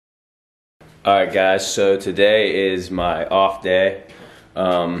Alright guys, so today is my off day.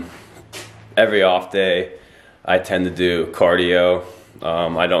 Every off day I tend to do cardio.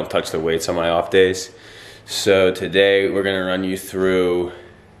 I don't touch the weights on my off days. So today we're going to run you through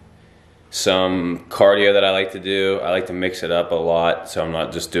some cardio that I like to do. I like to mix it up a lot so I'm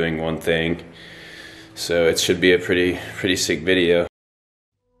not just doing one thing. So it should be a pretty sick video.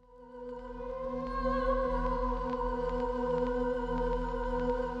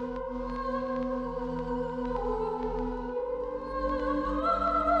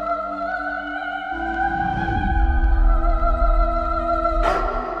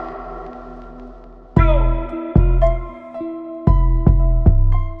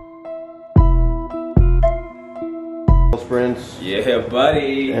 Sprints. Yeah,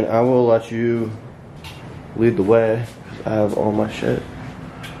 buddy. And I will let you lead the way because I have all my shit.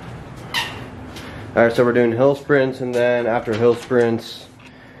 Alright, so we're doing hill sprints, and then after hill sprints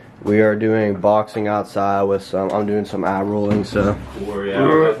we are doing boxing outside with I'm doing some ab rolling, so. Core, yeah, I'm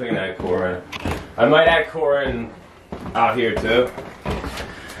definitely gonna add core in. I might add core in out here too.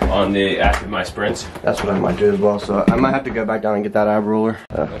 After my sprints. That's what I might do as well, so I might have to go back down and get that ab roller.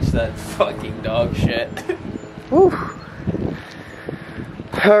 What's that fucking dog shit? Woo.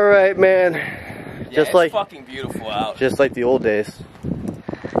 Alright, man. Yeah, Just like, it's fucking beautiful out. just like the old days.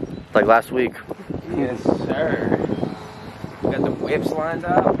 Like last week. Yes, sir. Got the whips lined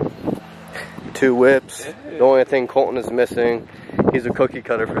up. 2 whips. Yeah. The only thing Colton is missing, he's a cookie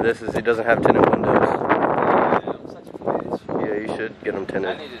cutter for this, is he doesn't have tinted windows. Man, I'm such a bitch. Yeah, you should get them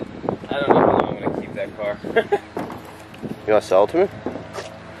tinted. I don't know how long I'm gonna keep that car. You want to sell it to me?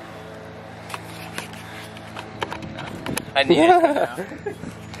 I need it now.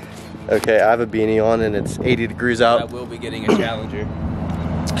 Okay, I have a beanie on and it's 80 degrees I out. will be getting a Challenger.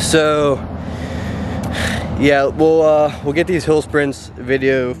 So, yeah, we'll get these hill sprints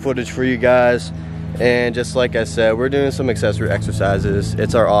video footage for you guys. And just like I said, we're doing some accessory exercises.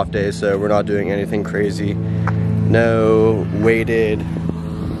 It's our off day, so we're not doing anything crazy. No weighted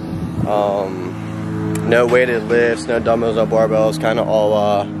lifts, no dumbbells, no barbells, kind of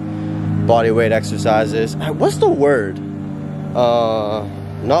all body weight exercises. What's the word?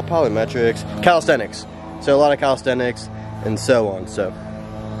 Not polymetrics, calisthenics. So a lot of calisthenics and so on. So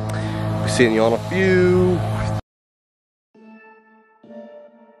we'll see you on a few.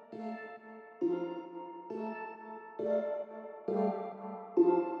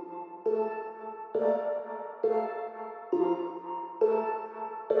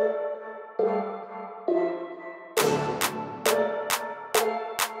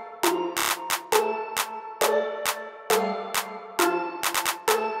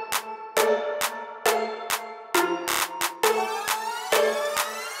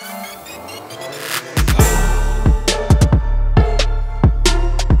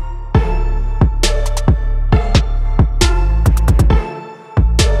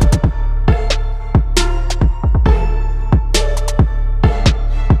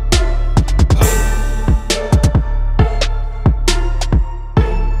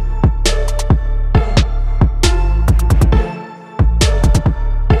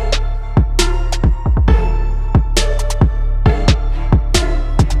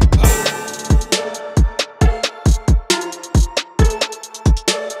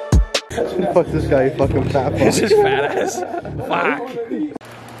 Fuck this guy, you fucking fat fuck. This is fat ass. Fuck.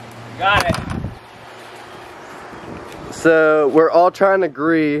 Got it. So we're all trying to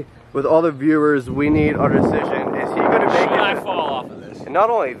agree with all the viewers. We need our decision. Is he gonna make Should it? I fall off of this? And not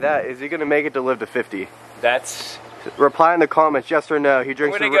only that, is he gonna make it to live to 50? That's. Reply in the comments, yes or no. He I'm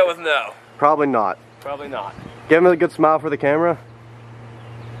drinks. gonna go with no. Probably not. Probably not. Give him a good smile for the camera.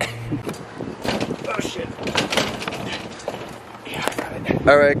 Oh shit.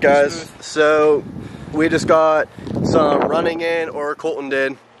 Alright guys, so we just got some running in, or Colton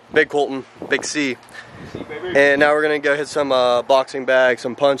did. Big Colton, big C. And now we're gonna go hit some boxing bags,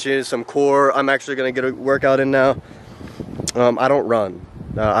 some punches, some core. I'm actually gonna get a workout in now. I don't run.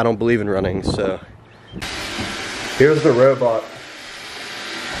 I don't believe in running, so. Here's the robot.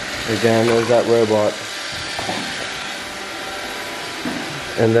 Again, there's that robot.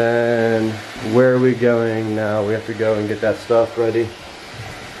 And then, where are we going now? We have to go and get that stuff ready.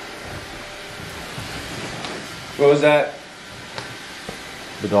 What was that?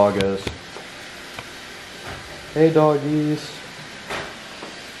 The doggos. Hey doggies.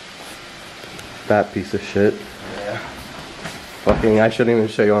 Fat piece of shit. Yeah. Fucking, I shouldn't even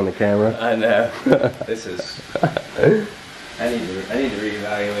show you on the camera. I know. This is. I need to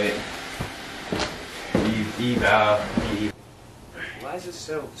reevaluate. Why is it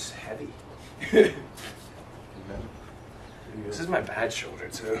so heavy? This is my bad shoulder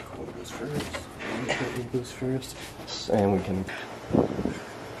too. What goes first? What goes first? And we can.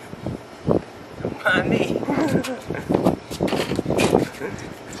 On me.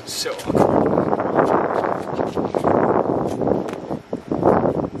 So awkward.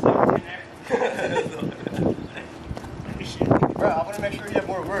 Bro, I want to make sure you have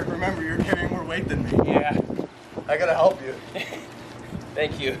more work. Remember, you're carrying more weight than me. Yeah. I gotta help you.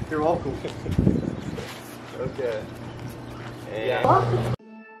 Thank you. You're welcome. Okay. Yeah.